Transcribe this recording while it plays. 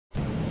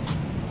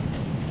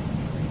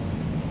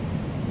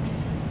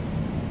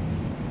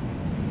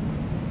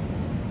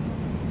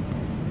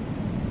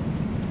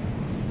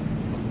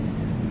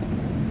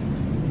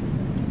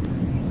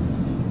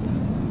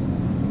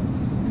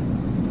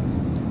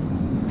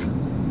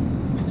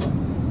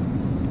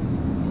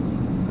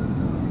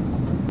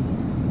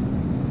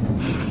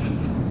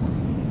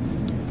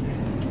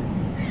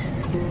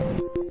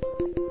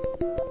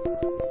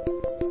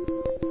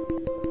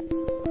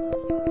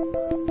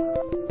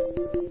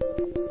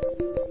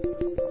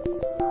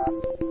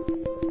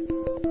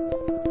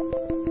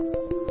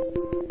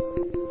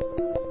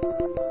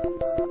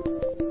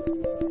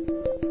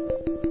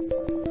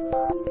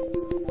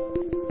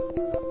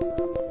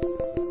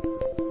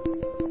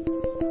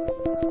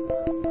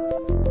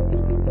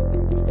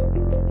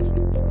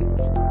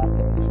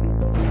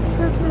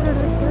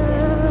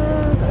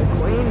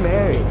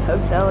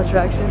hotel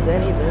attractions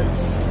and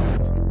events.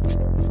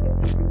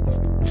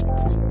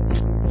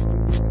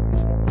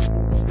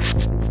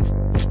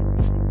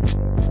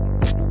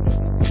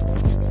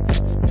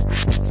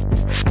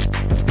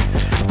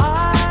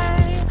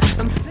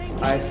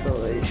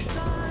 Isolation.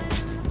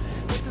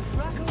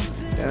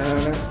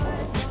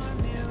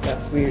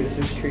 That's weird. This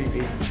is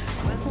creepy.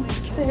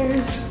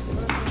 Stairs.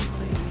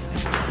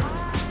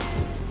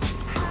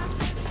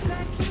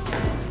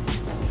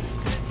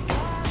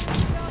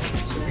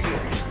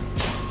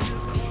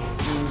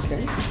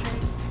 Okay.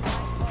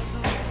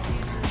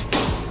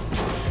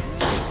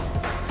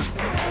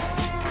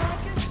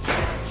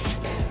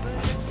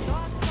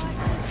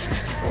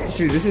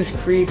 Dude, this is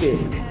creepy.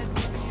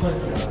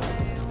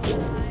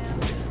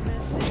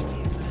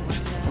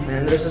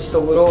 Man, there's just a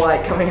little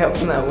light coming up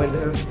from that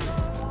window.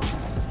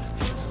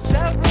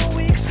 Several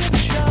weeks of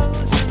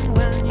shows, and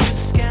when you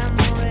scan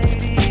the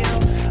radio,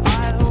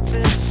 I hope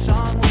this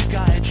song will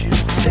guide you.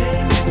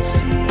 They will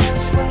see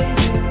us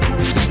waiting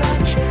from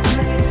such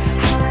great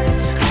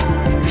heights. Come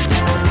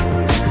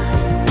down,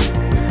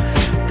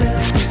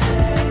 they'll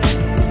say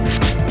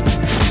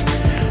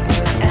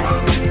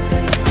everything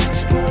is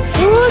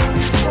perfect.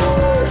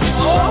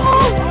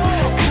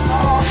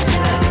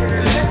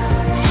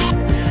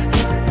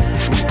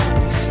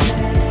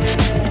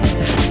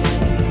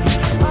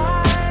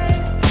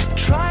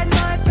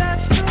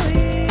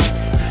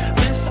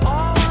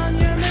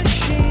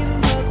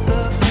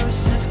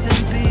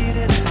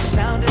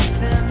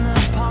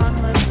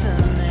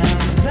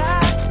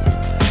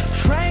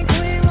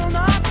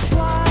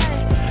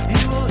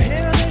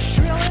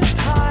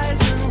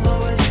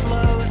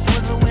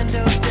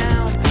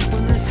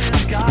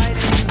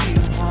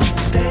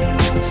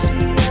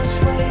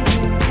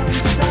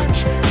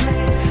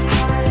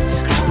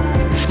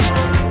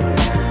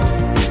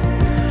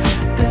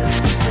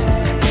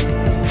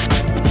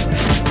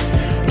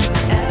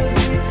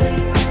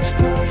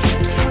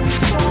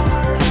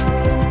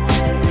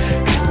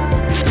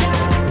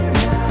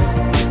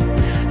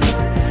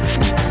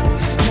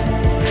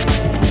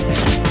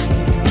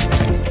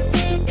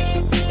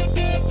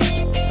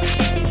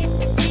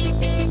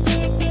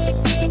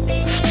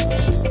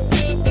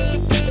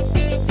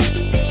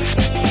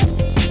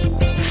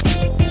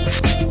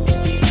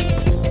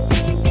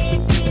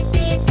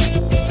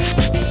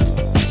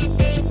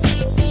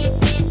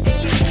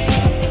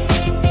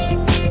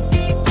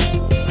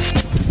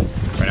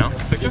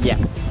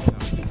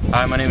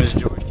 Hi, my name is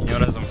George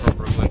Quinones. I'm from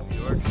Brooklyn, New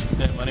York.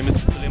 Yeah, my name is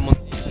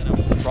Montilla, and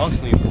I'm from Bronx,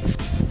 New York.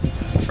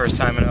 First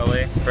time in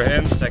LA for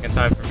him, second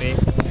time for me.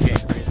 It's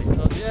getting crazy.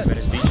 Yeah.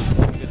 Venice Beach.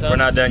 We're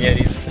not done yet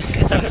either.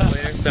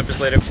 Tempest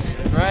later.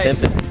 That's right.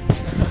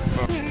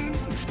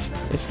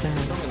 It's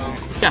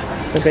sad. Yeah.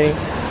 Okay.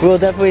 We'll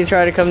definitely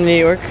try to come to New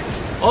York.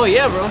 Oh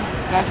yeah, bro.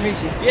 It's nice to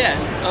meet you. Yeah.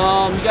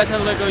 You guys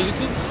have like a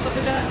YouTube stuff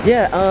like that?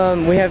 Yeah.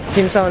 We have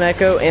Team Silent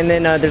Echo, and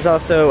then there's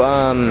also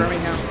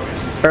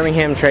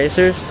Birmingham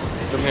Tracers.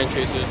 Birmingham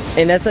Tracers.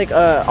 And that's like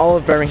all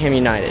of Birmingham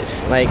United.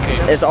 Like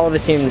it's all the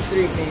teams.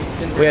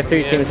 We have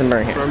three teams in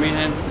Birmingham.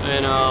 Birmingham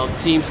and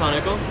Team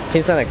Silent Echo.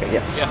 Team Silent Echo,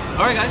 yes. Yeah.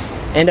 All right, guys.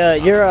 And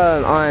you're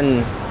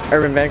on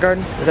Urban Vanguard.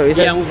 Is that what you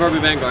said? Yeah, I'm with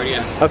Urban Vanguard.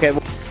 Yeah. Okay.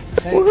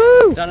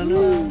 Woohoo!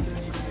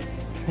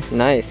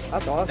 Nice.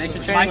 That's awesome. Thanks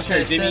for training with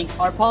us, Jimmy.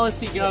 Our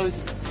policy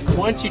goes: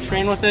 once you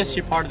train with us,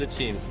 you're part of the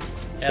team.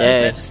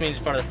 Yeah. That just means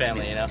you're part of the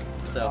family, you know.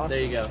 So Awesome.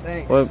 there you go.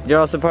 Thanks. Well, you're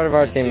also part of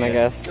our team, I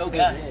guess. Go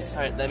guys!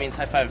 All right, that means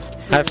high five.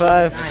 High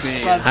five.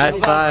 High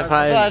five.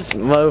 High.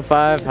 Low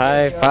five.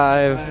 High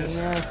five.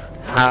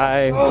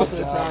 High.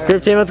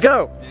 Group team, let's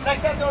go.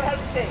 Next time, don't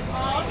hesitate.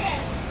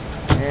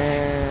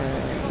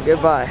 And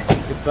goodbye.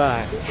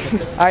 Goodbye.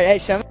 All right, hey,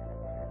 show me.